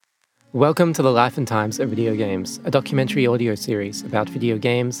Welcome to the Life and Times of Video Games, a documentary audio series about video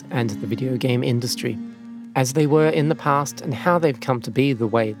games and the video game industry, as they were in the past and how they've come to be the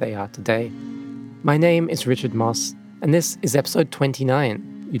way they are today. My name is Richard Moss, and this is episode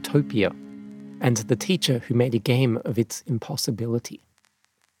 29, Utopia, and the teacher who made a game of its impossibility.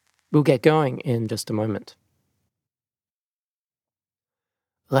 We'll get going in just a moment.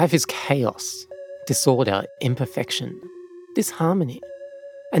 Life is chaos, disorder, imperfection, disharmony.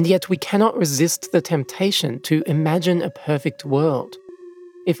 And yet we cannot resist the temptation to imagine a perfect world,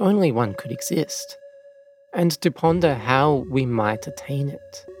 if only one could exist, and to ponder how we might attain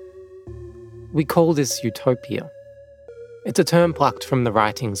it. We call this Utopia. It's a term plucked from the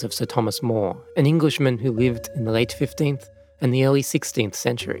writings of Sir Thomas More, an Englishman who lived in the late 15th and the early 16th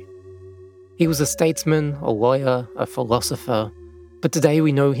century. He was a statesman, a lawyer, a philosopher, but today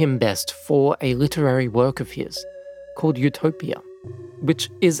we know him best for a literary work of his called Utopia,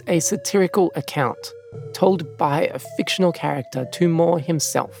 which is a satirical account told by a fictional character to More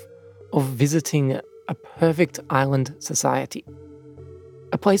himself of visiting a perfect island society.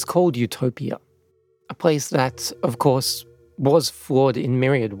 A place called Utopia. A place that, of course, was flawed in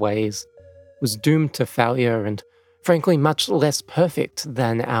myriad ways, was doomed to failure, and frankly much less perfect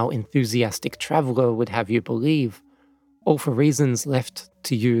than our enthusiastic traveller would have you believe, all for reasons left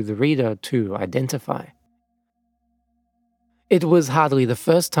to you, the reader, to identify. It was hardly the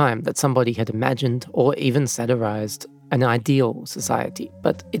first time that somebody had imagined or even satirized an ideal society,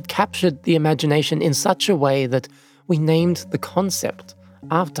 but it captured the imagination in such a way that we named the concept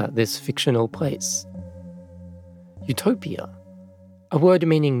after this fictional place. Utopia, a word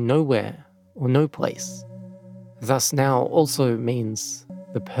meaning nowhere or no place, thus now also means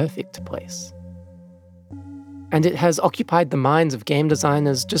the perfect place. And it has occupied the minds of game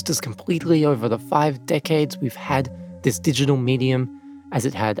designers just as completely over the 5 decades we've had this digital medium as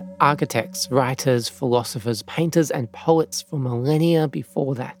it had architects, writers, philosophers, painters, and poets for millennia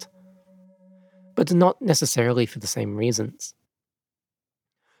before that. But not necessarily for the same reasons.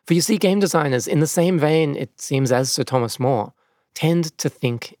 For you see, game designers, in the same vein, it seems, as Sir Thomas More, tend to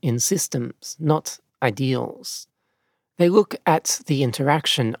think in systems, not ideals. They look at the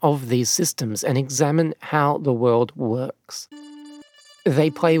interaction of these systems and examine how the world works.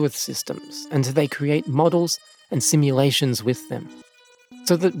 They play with systems, and they create models and simulations with them,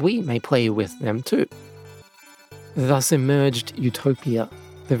 so that we may play with them too. Thus emerged Utopia,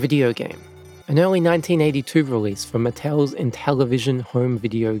 the video game, an early 1982 release from Mattel's Intellivision home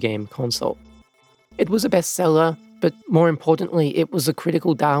video game console. It was a bestseller, but more importantly, it was a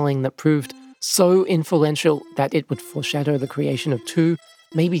critical darling that proved so influential that it would foreshadow the creation of 2,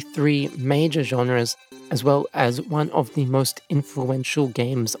 maybe 3 major genres, as well as one of the most influential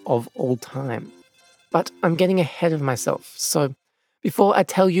games of all time. But I'm getting ahead of myself, so before I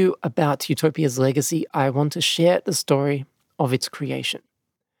tell you about Utopia's legacy, I want to share the story of its creation.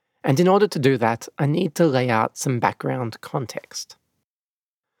 And in order to do that, I need to lay out some background context.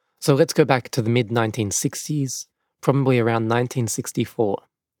 So let's go back to the mid-1960s, probably around 1964,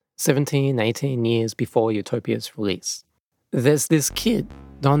 17, 18 years before Utopia's release. There's this kid,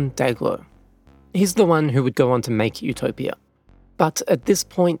 Don Daglo. He's the one who would go on to make Utopia. But at this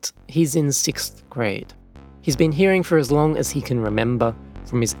point, he's in 6th grade. He's been hearing for as long as he can remember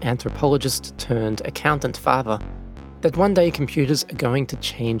from his anthropologist-turned-accountant father that one day computers are going to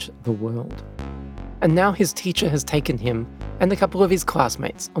change the world. And now his teacher has taken him and a couple of his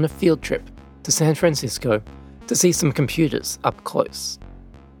classmates on a field trip to San Francisco to see some computers up close.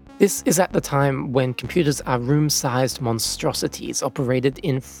 This is at the time when computers are room-sized monstrosities operated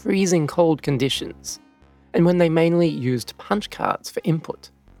in freezing cold conditions, and when they mainly used punch cards for input,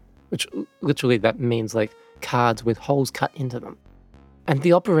 which literally that means like cards with holes cut into them. And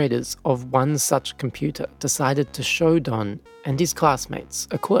the operators of one such computer decided to show Don and his classmates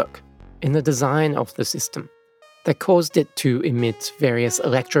a quirk in the design of the system that caused it to emit various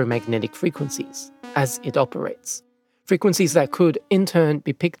electromagnetic frequencies as it operates, frequencies that could in turn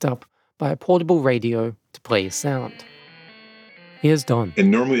be picked up by a portable radio to play sound. Here's Don.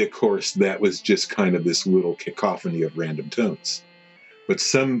 And normally, of course, that was just kind of this little cacophony of random tones. But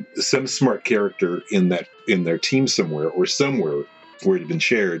some smart character in their team somewhere or somewhere where it had been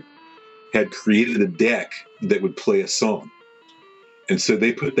shared had created a deck that would play a song. And so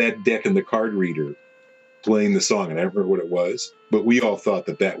they put that deck in the card reader playing the song. And I don't remember what it was, but we all thought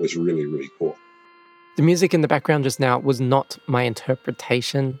that was really, really cool. The music in the background just now was not my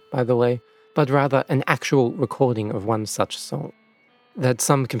interpretation, by the way, but rather an actual recording of one such song that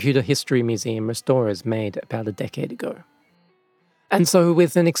some computer history museum restorers made about a decade ago. And so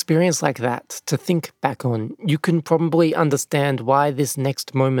with an experience like that to think back on, you can probably understand why this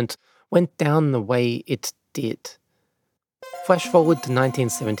next moment went down the way it did. Flash forward to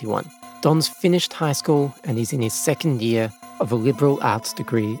 1971. Don's finished high school and he's in his second year of a liberal arts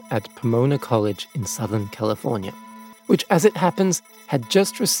degree at Pomona College in Southern California, which, as it happens, had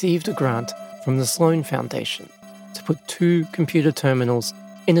just received a grant from the Sloan Foundation to put 2 computer terminals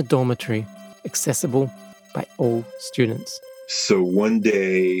in a dormitory accessible by all students. So one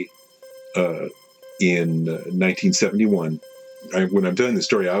day in 1971, when I'm telling the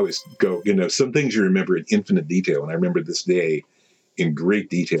story, I always go, some things you remember in infinite detail. And I remember this day in great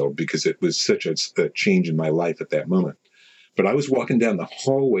detail because it was such a change in my life at that moment. But I was walking down the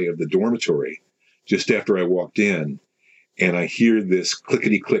hallway of the dormitory just after I walked in, and I hear this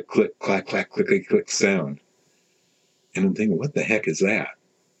clickety-click, click, clack, clack, clickety-click sound. And I'm thinking, what the heck is that?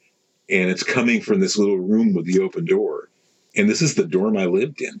 And it's coming from this little room with the open door. And this is the dorm I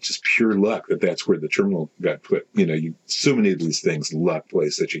lived in. Just pure luck that that's where the terminal got put. So many of these things, luck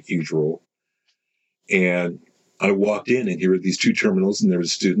plays such a huge role. And I walked in, and here were these 2 terminals, and there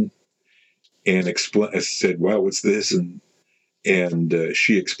was a student. And I said, wow, what's this? And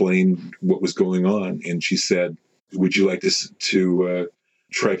she explained what was going on. And she said, would you like to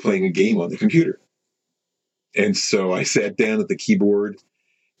try playing a game on the computer? And so I sat down at the keyboard,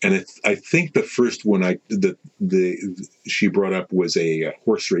 and I think the first one she brought up was a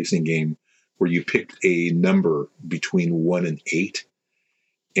horse racing game where you picked a number between 1 and 8,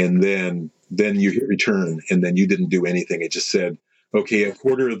 and then you hit return, and then you didn't do anything. It just said, okay, a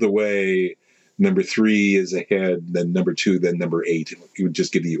quarter of the way, number 3 is ahead, then number 2, then number 8. It would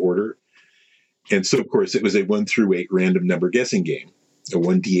just give the order. And so, of course, it was a 1 through 8 random number guessing game, a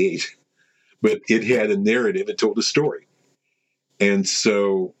 1d8. But it had a narrative. It told a story. And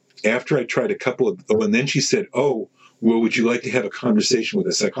so after I tried a couple of... and then she said, well, would you like to have a conversation with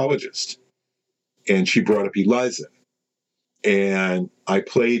a psychologist? And she brought up Eliza. And I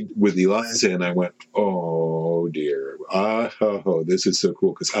played with Eliza, and I went, oh, dear. This is so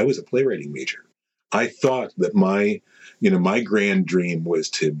cool, because I was a playwriting major. I thought that my grand dream was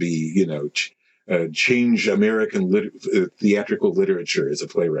to be, change American theatrical literature as a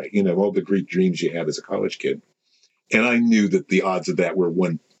playwright, all the Greek dreams you have as a college kid. And I knew that the odds of that were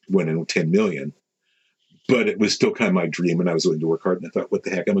 1 in 10 million, but it was still kind of my dream, and I was willing to work hard. And I thought, what the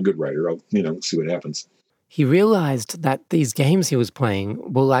heck, I'm a good writer. I'll, see what happens. He realized that these games he was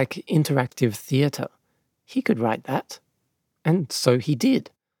playing were like interactive theatre. He could write that. And so he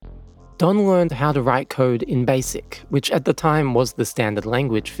did. Don learned how to write code in BASIC, which at the time was the standard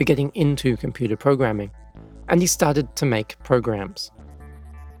language for getting into computer programming, and he started to make programs.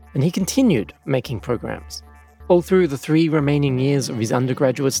 And he continued making programs, all through the 3 remaining years of his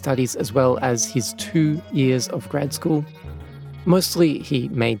undergraduate studies as well as his 2 years of grad school. Mostly he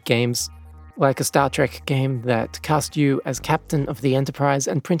made games, like a Star Trek game that cast you as captain of the Enterprise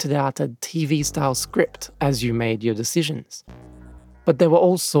and printed out a TV-style script as you made your decisions. But there were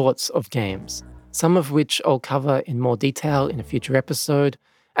all sorts of games, some of which I'll cover in more detail in a future episode,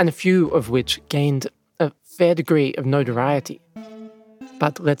 and a few of which gained a fair degree of notoriety.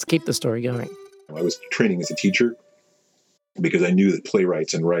 But let's keep the story going. I was training as a teacher because I knew that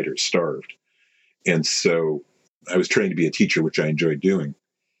playwrights and writers starved. And so I was trained to be a teacher, which I enjoyed doing.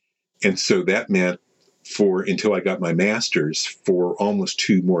 And so that meant until I got my master's, for almost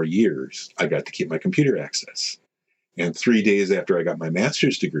 2 more years, I got to keep my computer access. And 3 days after I got my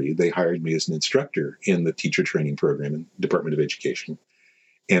master's degree, they hired me as an instructor in the teacher training program in the Department of Education.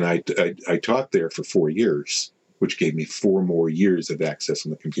 And I taught there for 4 years, which gave me 4 more years of access on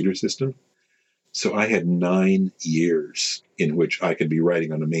the computer system. So I had 9 years in which I could be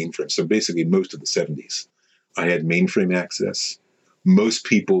writing on a mainframe. So basically most of the 70s, I had mainframe access. Most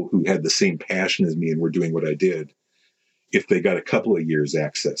people who had the same passion as me and were doing what I did, if they got a couple of years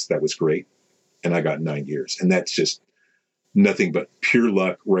access, that was great. And I got 9 years. And that's just nothing but pure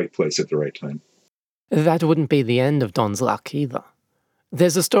luck, right place at the right time. That wouldn't be the end of Don's luck either.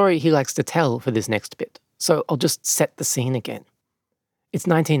 There's a story he likes to tell for this next bit, so I'll just set the scene again. It's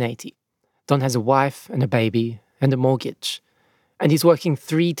 1980. Don has a wife and a baby and a mortgage, and he's working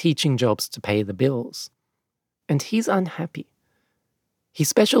 3 teaching jobs to pay the bills. And he's unhappy. He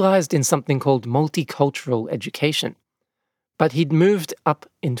specialized in something called multicultural education, but he'd moved up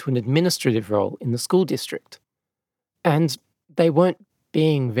into an administrative role in the school district. And they weren't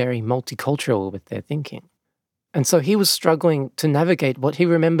being very multicultural with their thinking. And so he was struggling to navigate what he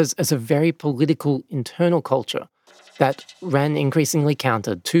remembers as a very political internal culture that ran increasingly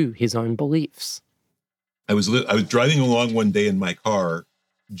counter to his own beliefs. I was driving along one day in my car,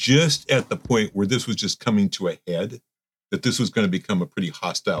 just at the point where this was just coming to a head, that this was going to become a pretty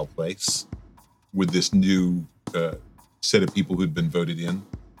hostile place with this new set of people who'd been voted in.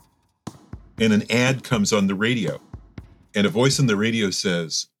 and an ad comes on the radio. And a voice on the radio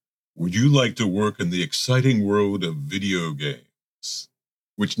says, "Would you like to work in the exciting world of video games?"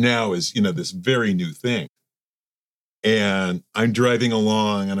 Which now is, this very new thing. And I'm driving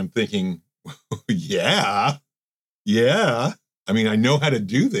along and I'm thinking, yeah. I mean, I know how to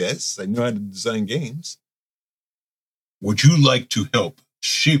do this. I know how to design games. Would you like to help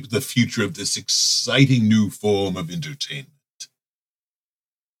shape the future of this exciting new form of entertainment?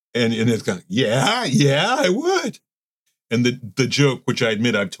 And it's kind of, yeah, I would. And the joke, which I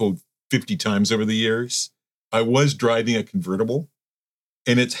admit I've told 50 times over the years, I was driving a convertible.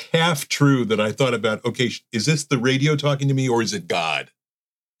 And it's half true that I thought about, okay, is this the radio talking to me or is it God?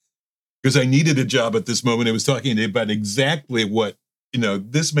 Because I needed a job at this moment. It was talking about exactly what,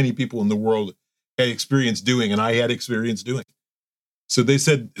 this many people in the world had experience doing, and I had experience doing. So they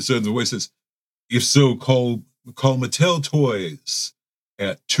said, so the voice says, if so, call Mattel Toys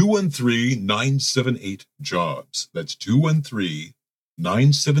at 213-978-JOBS. That's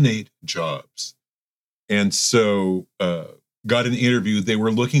 213-978-JOBS. And so got an interview. They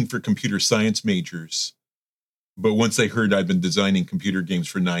were looking for computer science majors. But once they heard I'd been designing computer games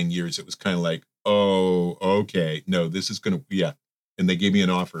for 9 years, it was kind of like, oh, okay, no, this is going to, yeah. And they gave me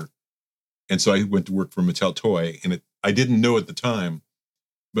an offer. And so I went to work for Mattel Toy. And I didn't know at the time,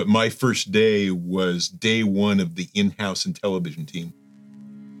 but my first day was day one of the in-house and television team.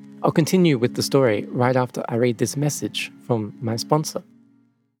 I'll continue with the story right after I read this message from my sponsor.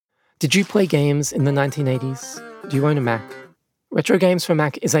 Did you play games in the 1980s? Do you own a Mac? Retro Games for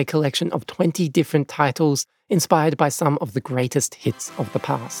Mac is a collection of 20 different titles inspired by some of the greatest hits of the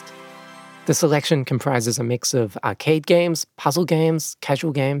past. The selection comprises a mix of arcade games, puzzle games,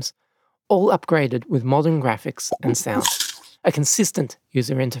 casual games, all upgraded with modern graphics and sound, a consistent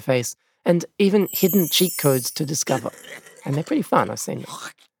user interface, and even hidden cheat codes to discover. And they're pretty fun, I've seen them.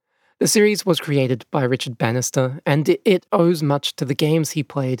 The series was created by Richard Bannister, and it owes much to the games he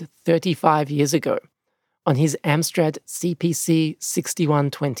played 35 years ago on his Amstrad CPC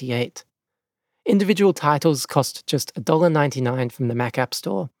 6128. Individual titles cost just $1.99 from the Mac App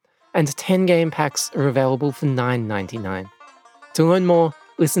Store, and 10 game packs are available for $9.99. To learn more,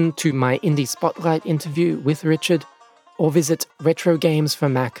 listen to my Indie Spotlight interview with Richard, or visit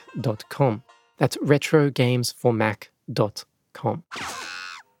retrogamesformac.com. That's retrogamesformac.com.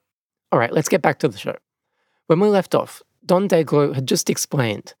 All right, let's get back to the show. When we left off, Don Dayglow had just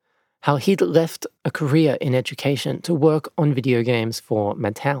explained how he'd left a career in education to work on video games for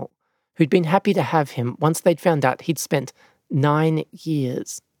Mattel, who'd been happy to have him once they'd found out he'd spent 9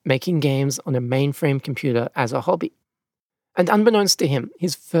 years making games on a mainframe computer as a hobby. And unbeknownst to him,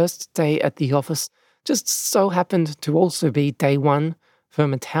 his first day at the office just so happened to also be day one for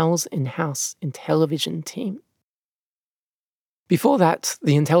Mattel's in-house Intellivision team. Before that,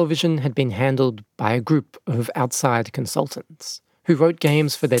 the Intellivision had been handled by a group of outside consultants who wrote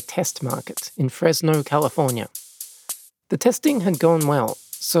games for their test market in Fresno, California. The testing had gone well,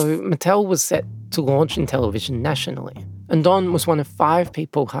 so Mattel was set to launch Intellivision nationally, and Don was one of 5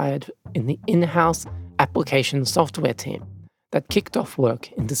 people hired in the in-house application software team that kicked off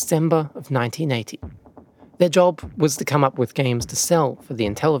work in December of 1980. Their job was to come up with games to sell for the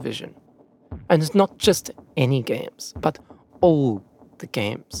Intellivision. And not just any games, but all the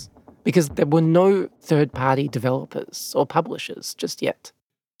games, because there were no third-party developers or publishers just yet.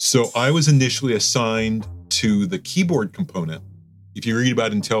 So I was initially assigned to the keyboard component. If you read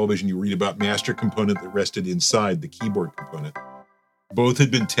about Intellivision, you read about master component that rested inside the keyboard component. Both had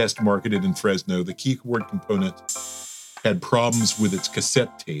been test marketed in Fresno. The keyboard component had problems with its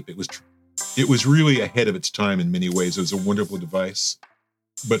cassette tape. It was really ahead of its time in many ways. It was a wonderful device.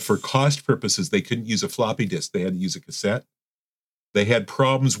 But for cost purposes, they couldn't use a floppy disk. They had to use a cassette. They had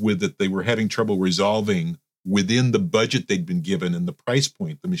problems with it. They were having trouble resolving within the budget they'd been given and the price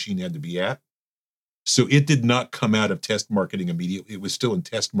point the machine had to be at. So it did not come out of test marketing immediately. It was still in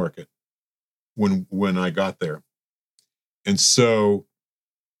test market when I got there. And so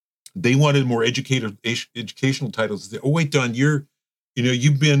they wanted more educational titles. Oh, wait, Don, you've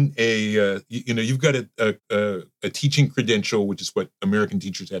been you've got a teaching credential, which is what American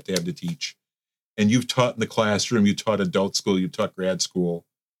teachers have to teach. And you've taught in the classroom, you taught adult school, you taught grad school.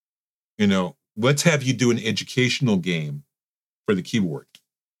 Let's have you do an educational game for the keyboard.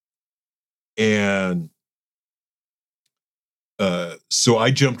 And so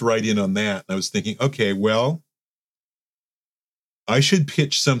I jumped right in on that. And I was thinking, okay, well, I should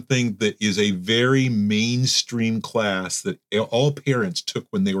pitch something that is a very mainstream class that all parents took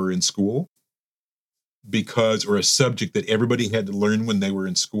when they were in school, or a subject that everybody had to learn when they were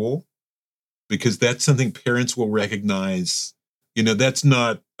in school, because that's something parents will recognize. That's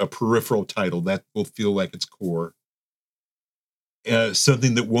not a peripheral title that will feel like it's core.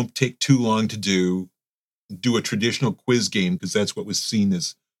 Something that won't take too long to do a traditional quiz game, because that's what was seen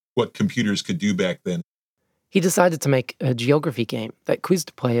as what computers could do back then. He decided to make a geography game that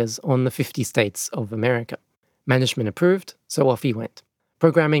quizzed players on the 50 states of America. Management approved, so off he went.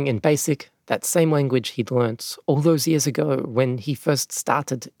 Programming in BASIC, that same language he'd learnt all those years ago when he first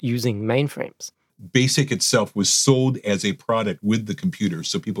started using mainframes. BASIC itself was sold as a product with the computer,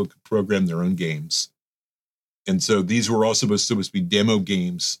 so people could program their own games. And so these were also supposed to be demo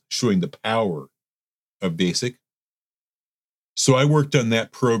games showing the power of BASIC. So I worked on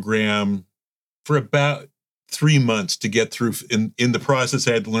that program for about 3 months to get through. In the process,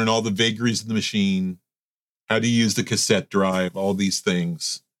 I had to learn all the vagaries of the machine, how to use the cassette drive, all these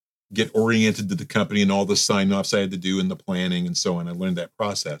things, get oriented to the company and all the sign-offs I had to do in the planning and so on. I learned that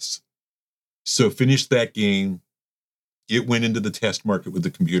process. So finished that game. It went into the test market with the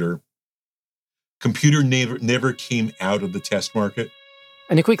computer. Computer never came out of the test market.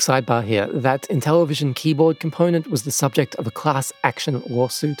 And a quick sidebar here, that Intellivision keyboard component was the subject of a class action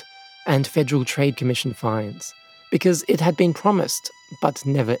lawsuit and Federal Trade Commission fines, because it had been promised but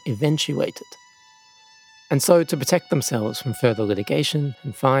never eventuated. And so, to protect themselves from further litigation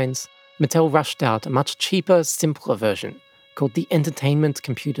and fines, Mattel rushed out a much cheaper, simpler version called the Entertainment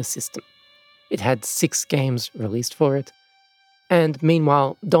Computer System. It had 6 games released for it, and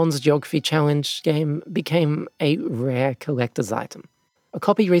meanwhile, Don's Geography Challenge game became a rare collector's item. A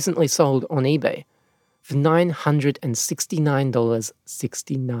copy recently sold on eBay for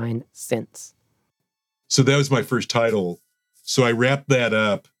 $969.69. So that was my first title. So I wrapped that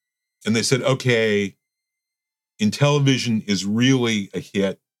up, and they said, okay, Intellivision is really a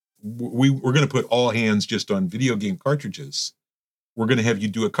hit. We're going to put all hands just on video game cartridges. We're going to have you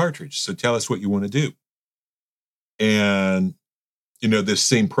do a cartridge. So tell us what you want to do. And, this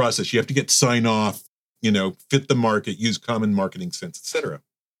same process, you have to get sign off, fit the market, use common marketing sense, etc.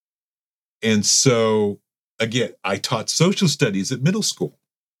 And so, again, I taught social studies at middle school.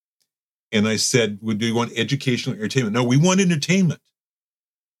 And I said, do we want educational entertainment? No, we want entertainment.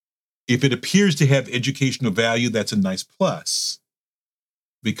 If it appears to have educational value, that's a nice plus.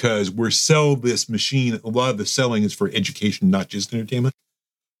 Because sell this machine, a lot of the selling is for education, not just entertainment.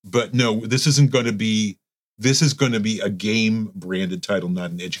 But no, this is going to be a game branded title,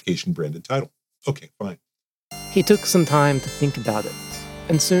 not an education branded title. Okay, fine. He took some time to think about it,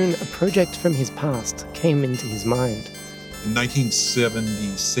 and soon a project from his past came into his mind. In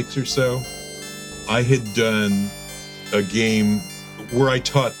 1976 or so, I had done a game where I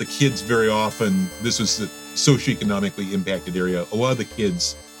taught the kids very often. This was the socioeconomically impacted area. A lot of the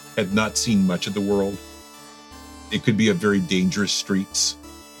kids had not seen much of the world. It could be a very dangerous streets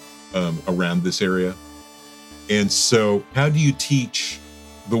around this area. And so how do you teach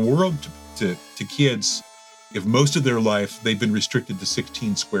the world to kids if most of their life they've been restricted to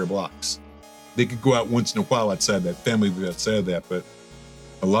 16 square blocks? They could go out once in a while outside that, family would be outside of that, but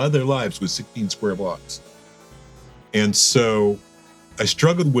a lot of their lives was 16 square blocks. And so I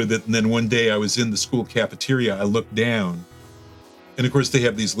struggled with it, and then one day I was in the school cafeteria, I looked down, and of course they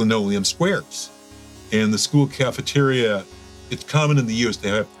have these linoleum squares. And the school cafeteria, it's common in the US to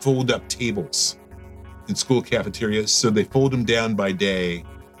have fold-up tables in school cafeterias, so they fold them down by day.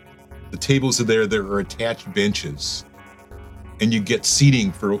 The tables are there are attached benches, and you get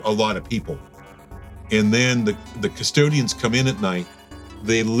seating for a lot of people. And then the custodians come in at night,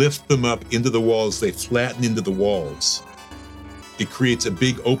 they lift them up into the walls, they flatten into the walls. It creates a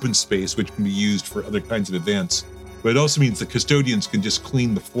big open space which can be used for other kinds of events. But it also means the custodians can just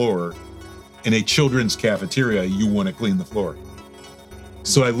clean the floor. In a children's cafeteria, you want to clean the floor.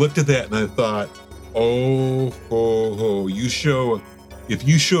 So I looked at that and I thought, if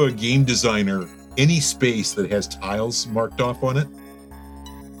you show a game designer any space that has tiles marked off on it,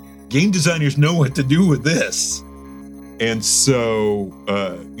 game designers know what to do with this. And so,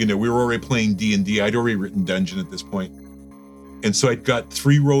 we were already playing D&D. I'd already written Dungeon at this point. And so I got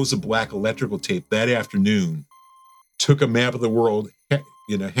 3 rolls of black electrical tape that afternoon, took a map of the world,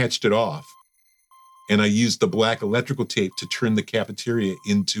 hatched it off. And I used the black electrical tape to turn the cafeteria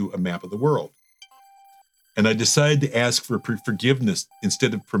into a map of the world. And I decided to ask for forgiveness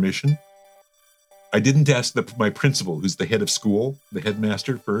instead of permission. I didn't ask my principal, who's the head of school, the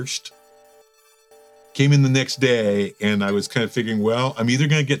headmaster, first. Came in the next day, and I was kind of figuring, well, I'm either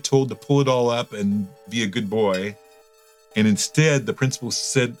going to get told to pull it all up and be a good boy. And instead, the principal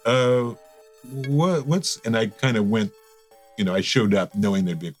said, what's... And I kind of went, I showed up knowing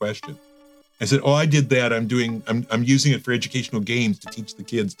there'd be a question. I said, I did that. I'm using it for educational games to teach the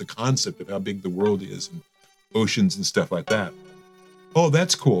kids the concept of how big the world is and oceans and stuff like that. oh,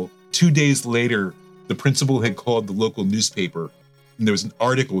 that's cool. 2 days later, the principal had called the local newspaper, and there was an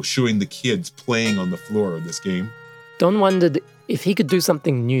article showing the kids playing on the floor of this game. Don wondered if he could do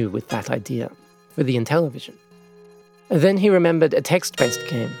something new with that idea for the Intellivision. Then he remembered a text-based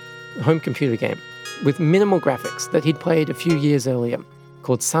game, a home computer game, with minimal graphics that he'd played a few years earlier,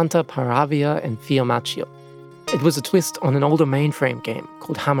 called Santa Paravia and Fiammaccio. It was a twist on an older mainframe game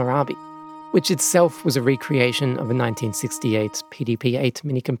called Hammurabi, which itself was a recreation of a 1968 PDP-8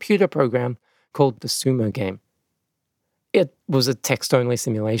 mini-computer program called the Sumo game. It was a text-only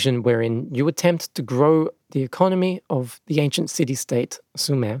simulation wherein you attempt to grow the economy of the ancient city-state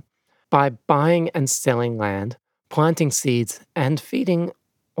Sumer by buying and selling land, planting seeds, and feeding,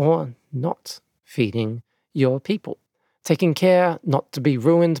 or not feeding, your people, taking care not to be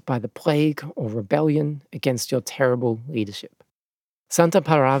ruined by the plague or rebellion against your terrible leadership. Santa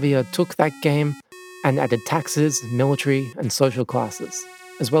Paravia took that game and added taxes, military, and social classes,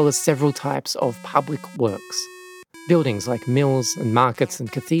 as well as several types of public works, buildings like mills and markets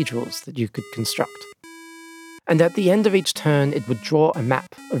and cathedrals that you could construct. And at the end of each turn, it would draw a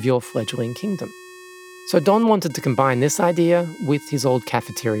map of your fledgling kingdom. So Don wanted to combine this idea with his old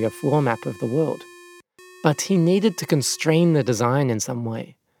cafeteria floor map of the world. But he needed to constrain the design in some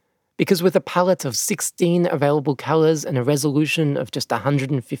way, because with a palette of 16 available colors and a resolution of just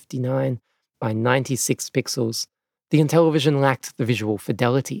 159 by 96 pixels, the Intellivision lacked the visual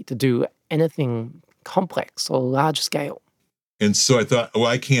fidelity to do anything complex or large scale. And so I thought,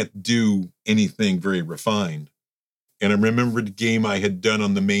 I can't do anything very refined. And I remembered a game I had done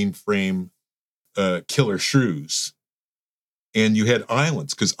on the mainframe, Killer Shrews. And you had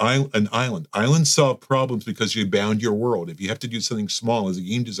islands, because islands solve problems because you bound your world. If you have to do something small as a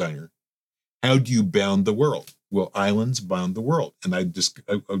game designer, how do you bound the world? Well, islands bound the world. And I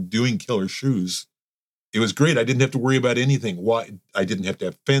doing Killer Shrews, it was great. I didn't have to worry about anything. Why? I didn't have to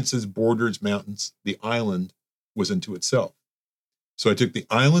have fences, borders, mountains. The island was unto itself. So I took the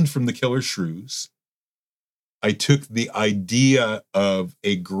island from the Killer Shrews. I took the idea of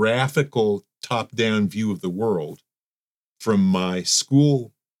a graphical top-down view of the world from my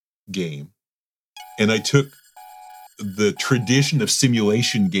school game, and I took the tradition of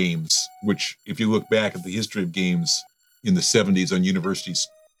simulation games, which, if you look back at the history of games in the 70s on universities,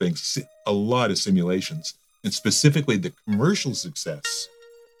 things, a lot of simulations, and specifically the commercial success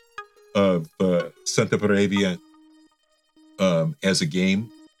of Santa Paravia as a game.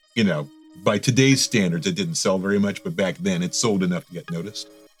 You know, by today's standards, it didn't sell very much, but back then it sold enough to get noticed.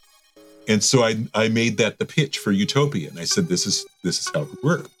 And so I made that the pitch for Utopia. And I said, this is how it would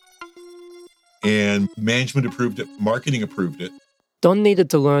work. And management approved it, marketing approved it. Don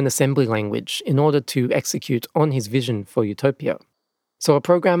needed to learn assembly language in order to execute on his vision for Utopia. So a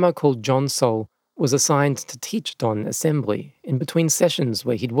programmer called John Soule was assigned to teach Don assembly in between sessions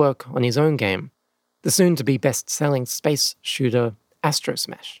where he'd work on his own game, the soon-to-be best-selling space shooter Astro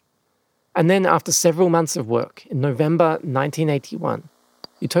Smash. And then after several months of work, in November 1981,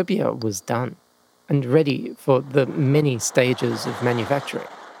 Utopia was done and ready for the many stages of manufacturing,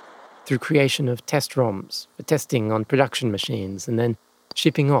 through creation of test ROMs for testing on production machines and then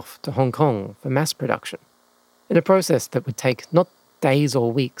shipping off to Hong Kong for mass production, in a process that would take not days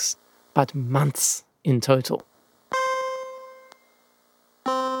or weeks, but months in total.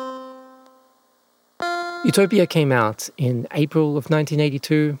 Utopia came out in April of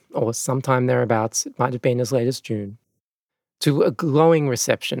 1982, or sometime thereabouts, it might have been as late as June, to a glowing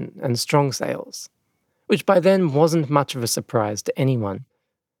reception and strong sales, which by then wasn't much of a surprise to anyone,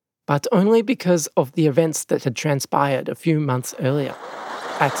 but only because of the events that had transpired a few months earlier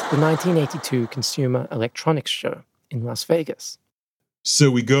at the 1982 Consumer Electronics Show in Las Vegas. So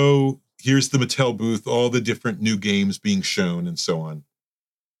we go, here's the Mattel booth, all the different new games being shown and so on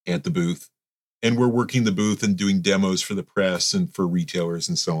at the booth. And we're working the booth and doing demos for the press and for retailers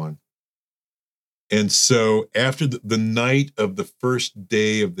and so on. And so after the night of the first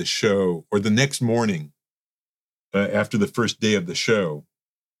day of the show, or the next morning after the first day of the show,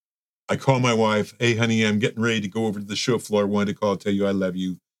 I call my wife, hey, honey, I'm getting ready to go over to the show floor. I wanted to call, tell you I love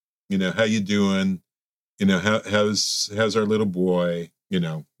you. You know, how you doing? You know, how's our little boy? You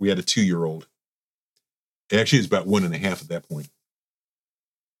know, we had a 2-year-old. Actually, it's about 1.5 at that point.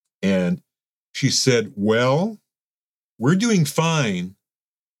 And she said, well, we're doing fine.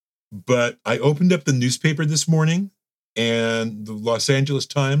 But I opened up the newspaper this morning, and the Los Angeles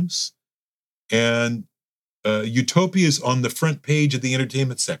Times, and Utopia is on the front page of the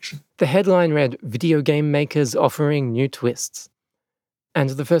entertainment section. The headline read, "Video game makers offering new twists." And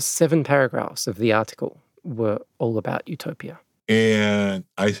the first 7 paragraphs of the article were all about Utopia. And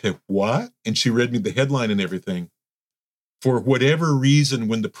I said, what? And she read me the headline and everything. For whatever reason,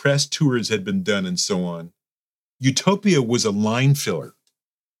 when the press tours had been done and so on, Utopia was a line filler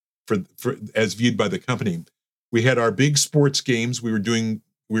for as viewed by the company. We had our big sports games. We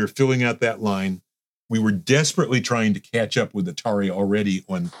were filling out that line. We were desperately trying to catch up with Atari already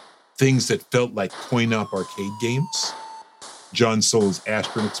on things that felt like coin-op arcade games. John Soule's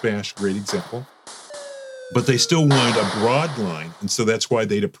Astronaut Smash, great example. But they still wanted a broad line, and so that's why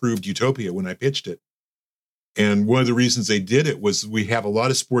they'd approved Utopia when I pitched it. And one of the reasons they did it was we have a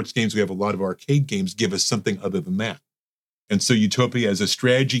lot of sports games, we have a lot of arcade games, give us something other than that. And so Utopia as a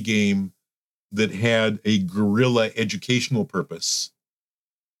strategy game that had a guerrilla educational purpose,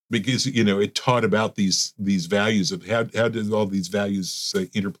 because, you know, it taught about these values of how do all these values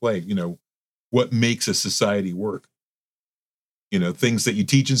interplay, you know, what makes a society work, you know, things that you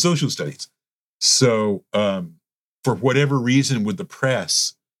teach in social studies. So for whatever reason with the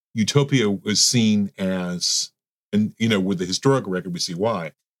press, Utopia was seen as, and, you know, with the historical record, we see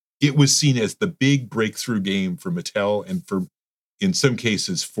why, it was seen as the big breakthrough game for Mattel and for, in some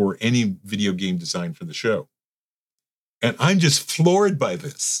cases, for any video game design for the show. And I'm just floored by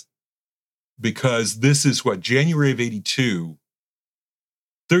this, because this is what, January of 82,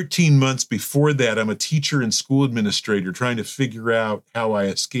 13 months before that, I'm a teacher and school administrator trying to figure out how I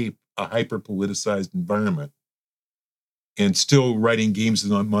escape a hyper-politicized environment and still writing games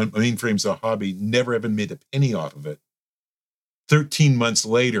on mainframes a hobby, never having made a penny off of it. 13 months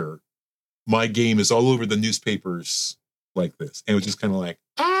later, my game is all over the newspapers like this. And it was just kind of like,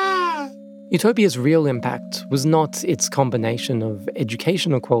 ah! Utopia's real impact was not its combination of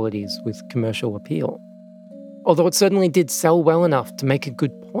educational qualities with commercial appeal. Although it certainly did sell well enough to make a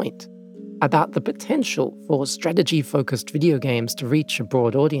good point about the potential for strategy-focused video games to reach a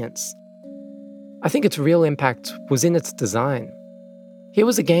broad audience. I think its real impact was in its design. Here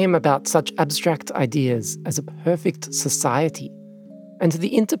was a game about such abstract ideas as a perfect society and the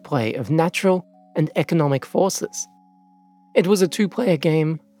interplay of natural and economic forces. It was a two-player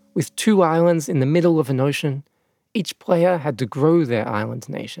game with 2 islands in the middle of an ocean. Each player had to grow their island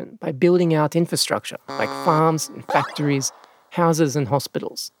nation by building out infrastructure like farms and factories, houses and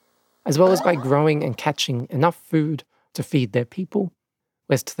hospitals, as well as by growing and catching enough food to feed their people,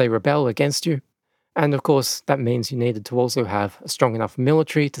 lest they rebel against you. And of course, that means you needed to also have a strong enough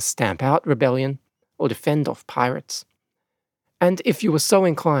military to stamp out rebellion or defend off pirates. And if you were so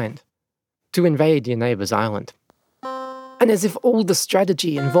inclined, to invade your neighbour's island. And as if all the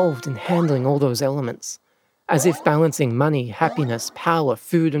strategy involved in handling all those elements, as if balancing money, happiness, power,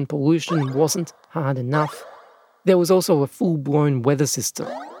 food and pollution wasn't hard enough, there was also a full-blown weather system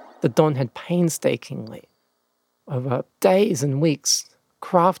that Don had painstakingly, over days and weeks,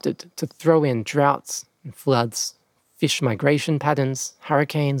 crafted to throw in droughts and floods, fish migration patterns,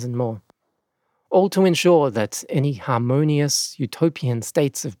 hurricanes and more, all to ensure that any harmonious utopian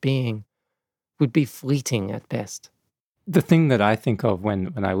states of being would be fleeting at best. The thing that I think of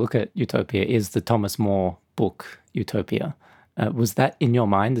when I look at Utopia is the Thomas More book, Utopia. Was that in your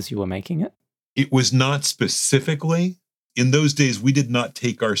mind as you were making it? It was not specifically. In those days, we did not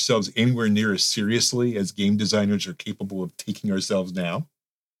take ourselves anywhere near as seriously as game designers are capable of taking ourselves now.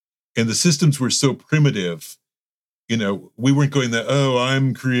 And the systems were so primitive, you know, we weren't going there, oh,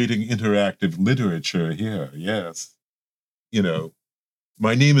 I'm creating interactive literature here, yes. You know,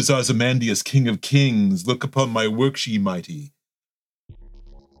 my name is Ozymandias, King of Kings, look upon my works, ye mighty.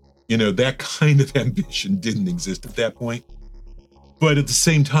 You know, that kind of ambition didn't exist at that point. But at the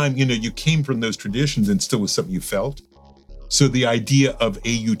same time, you know, you came from those traditions and still was something you felt. So the idea of a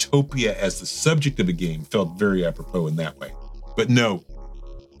utopia as the subject of a game felt very apropos in that way. But no,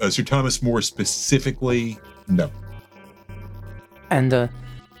 Sir Thomas More specifically, no. And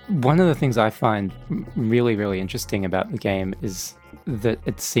one of the things I find really, really interesting about the game is that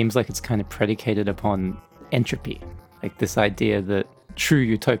it seems like it's kind of predicated upon entropy. Like this idea that true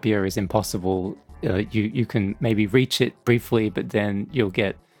utopia is impossible. You can maybe reach it briefly, but then you'll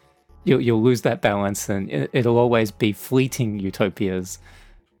lose that balance, and it'll always be fleeting utopias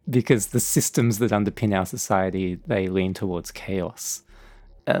because the systems that underpin our society, they lean towards chaos.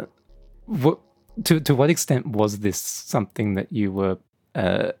 To what extent was this something that you were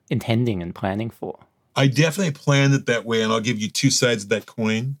intending and planning for? I definitely planned it that way, and I'll give you 2 sides of that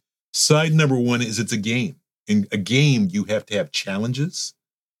coin. Side number 1 is it's a game. In a game, you have to have challenges.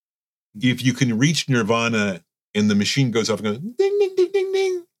 If you can reach nirvana and the machine goes off and goes, ding, ding, ding, ding,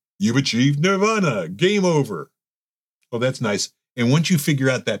 ding, you've achieved nirvana, game over. Well, that's nice. And once you figure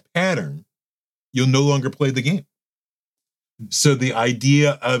out that pattern, you'll no longer play the game. So the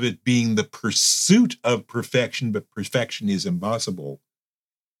idea of it being the pursuit of perfection, but perfection is impossible,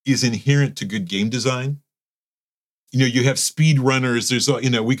 is inherent to good game design. you have speed runners. There's,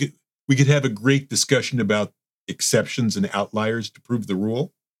 we could have a great discussion about exceptions and outliers to prove the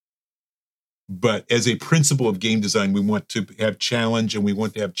rule. But as a principle of game design, we want to have challenge, and we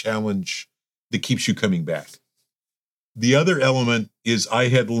want to have challenge that keeps you coming back. The other element is I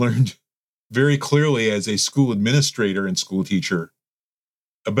had learned very clearly as a school administrator and school teacher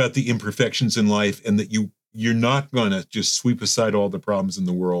about the imperfections in life, and that you're not going to just sweep aside all the problems in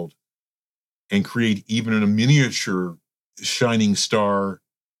the world and create even a miniature shining star.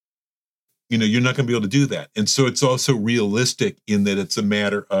 You're not going to be able to do that. And so it's also realistic in that it's a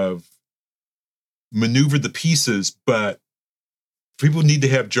matter of maneuver the pieces, but people need to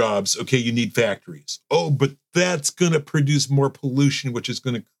have jobs. Okay, you need factories. Oh, but that's going to produce more pollution, which is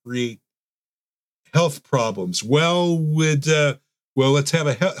going to create health problems. Well, let's have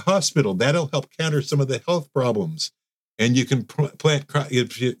a hospital. That'll help counter some of the health problems. And you can plant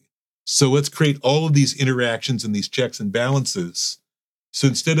so let's create all of these interactions and these checks and balances. So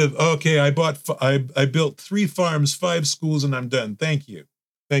instead of, okay, I built 3 farms, 5 schools, and I'm done. Thank you.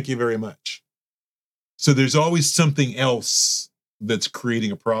 Thank you very much. So there's always something else that's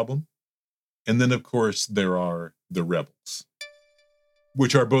creating a problem. And then, of course, there are the rebels,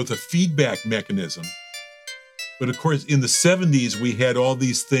 which are both a feedback mechanism. But of course, in the 70s, we had all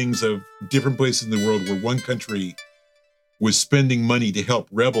these things of different places in the world where one country was spending money to help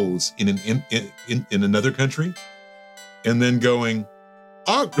rebels in another country, and then going,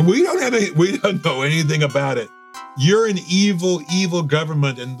 "Oh, we don't know anything about it. You're an evil, evil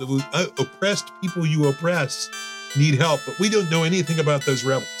government, and the oppressed people you oppress need help, but we don't know anything about those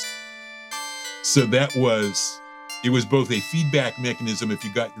rebels." So it was both a feedback mechanism if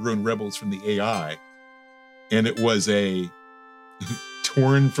you got your own rebels from the AI, and it was a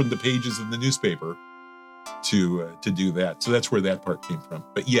torn from the pages of the newspaper to do that. So that's where that part came from.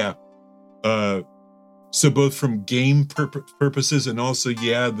 But yeah, so both from game purposes and also,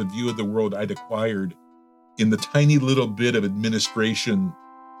 the view of the world I'd acquired in the tiny little bit of administration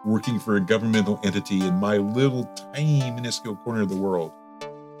working for a governmental entity in my little tiny minuscule corner of the world,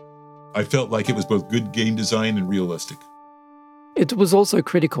 I felt like it was both good game design and realistic. It was also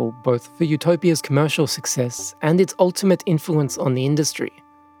critical both for Utopia's commercial success and its ultimate influence on the industry,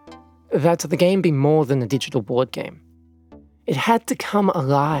 that the game be more than a digital board game. It had to come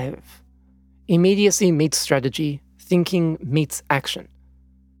alive. Immediacy meets strategy, thinking meets action.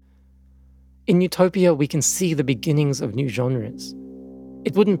 In Utopia, we can see the beginnings of new genres.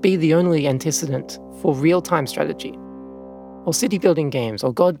 It wouldn't be the only antecedent for real-time strategy, or city-building games,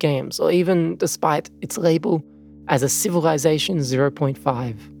 or god games, or even, despite its label as a Civilization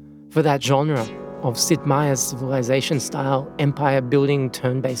 0.5, for that genre of Sid Meier's Civilization-style empire-building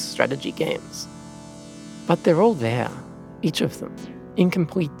turn-based strategy games. But they're all there, each of them,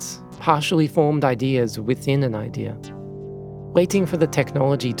 incomplete, partially formed ideas within an idea, waiting for the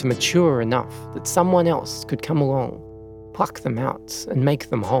technology to mature enough that someone else could come along, pluck them out, and make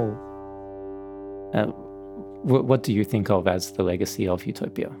them whole. What do you think of as the legacy of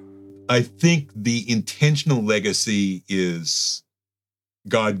Utopia? I think the intentional legacy is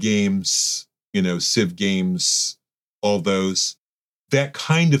God games, Civ games, all those. That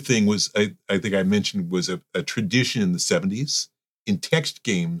kind of thing was, I think I mentioned, was a tradition in the 70s in text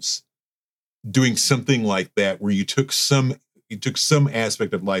games, doing something like that where you took some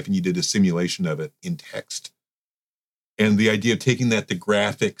aspect of life and you did a simulation of it in text. And the idea of taking that to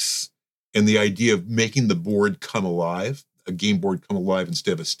graphics and the idea of making the board come alive, a game board come alive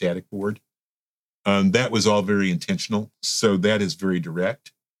instead of a static board, that was all very intentional. So that is very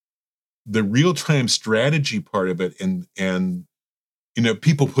direct. The real-time strategy part of it, and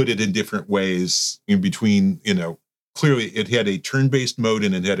people put it in different ways in between, clearly it had a turn-based mode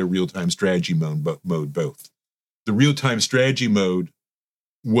and it had a real-time strategy mode both. The real-time strategy mode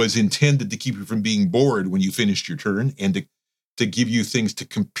was intended to keep you from being bored when you finished your turn, and to give you things to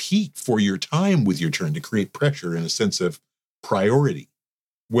compete for your time with your turn, to create pressure and a sense of priority.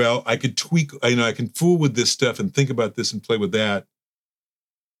 Well, I could tweak, I can fool with this stuff and think about this and play with that,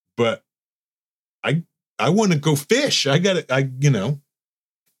 but I want to go fish. And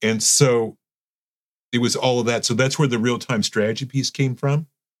so it was all of that. So that's where the real-time strategy piece came from.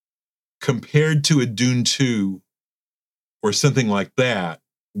 Compared to a Dune 2 or something like that,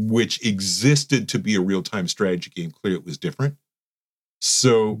 which existed to be a real-time strategy game, clearly it was different.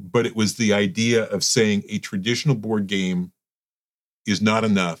 So, but it was the idea of saying a traditional board game is not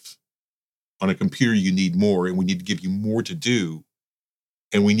enough. On a computer, you need more, and we need to give you more to do.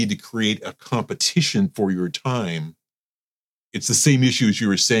 And we need to create a competition for your time. It's the same issue as you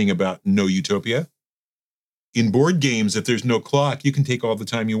were saying about no Utopia. In board games, if there's no clock, you can take all the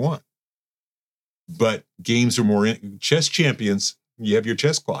time you want. But games are more chess champions. You have your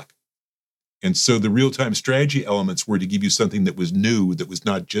chess clock. And so the real-time strategy elements were to give you something that was new, that was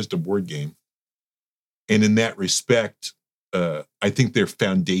not just a board game. And in that respect, I think they're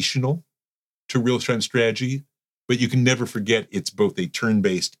foundational to real-time strategy, but you can never forget it's both a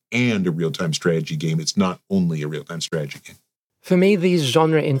turn-based and a real-time strategy game. It's not only a real-time strategy game. For me, these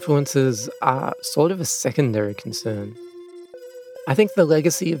genre influences are sort of a secondary concern. I think the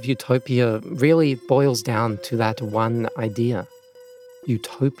legacy of Utopia really boils down to that one idea: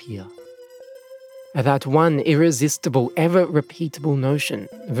 Utopia. That one irresistible, ever-repeatable notion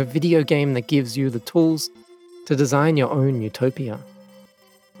of a video game that gives you the tools to design your own utopia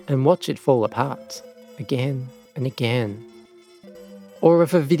and watch it fall apart again and again. Or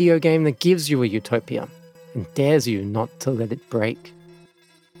of a video game that gives you a utopia and dares you not to let it break.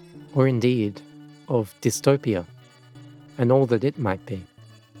 Or indeed, of dystopia and all that it might be.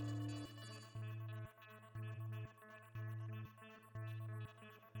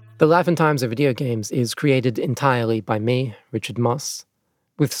 The Life and Times of Video Games is created entirely by me, Richard Moss,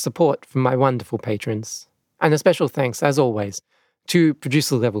 with support from my wonderful patrons. And a special thanks, as always, to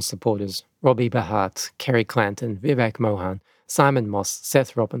producer-level supporters Robbie Bahart, Kerry Clanton, Vivek Mohan, Simon Moss,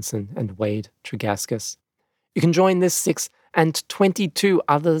 Seth Robinson, and Wade Tregaskis. You can join this 6 and 22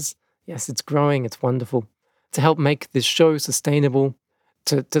 others, yes, it's growing, it's wonderful, to help make this show sustainable,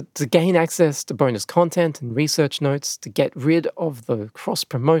 to gain access to bonus content and research notes, to get rid of the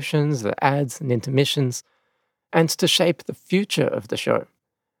cross-promotions, the ads and intermissions, and to shape the future of the show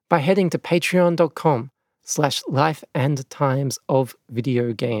by heading to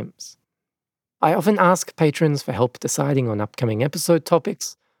patreon.com/lifeandtimesofvideogames. I often ask patrons for help deciding on upcoming episode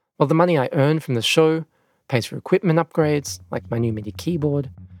topics, while the money I earn from the show pays for equipment upgrades, like my new MIDI keyboard,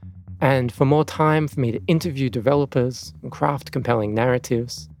 and for more time for me to interview developers and craft compelling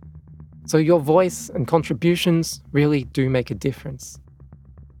narratives. So your voice and contributions really do make a difference.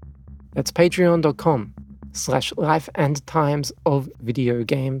 That's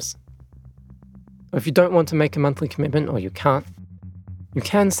patreon.com/lifeandtimesofvideogames. If you don't want to make a monthly commitment, or you can't, you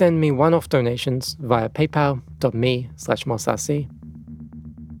can send me one-off donations via paypal.me/mossrc,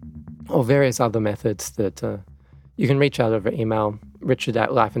 or various other methods that you can reach out over email,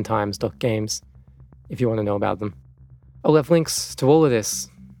 richard@lifeandtimes.games, if you want to know about them. I'll have links to all of this,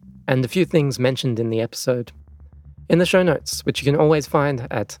 and a few things mentioned in the episode, in the show notes, which you can always find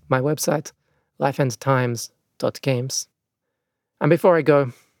at my website, lifeandtimes.games. And before I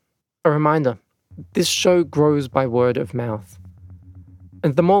go, a reminder, this show grows by word of mouth.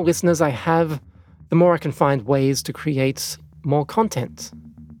 And the more listeners I have, the more I can find ways to create more content.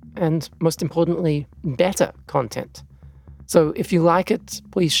 And most importantly, better content. So if you like it,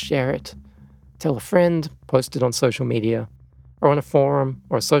 please share it. Tell a friend, post it on social media, or on a forum,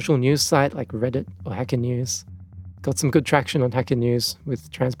 or a social news site like Reddit or Hacker News. Got some good traction on Hacker News with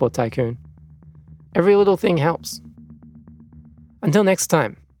Transport Tycoon. Every little thing helps. Until next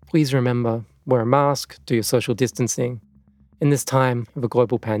time, please remember, wear a mask, do your social distancing. In this time of a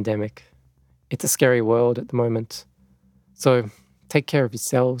global pandemic, it's a scary world at the moment. So take care of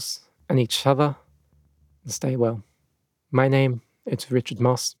yourselves and each other, and stay well. My name is Richard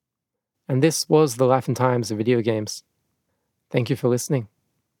Moss, and this was the Life and Times of Video Games. Thank you for listening.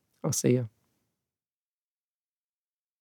 I'll see you.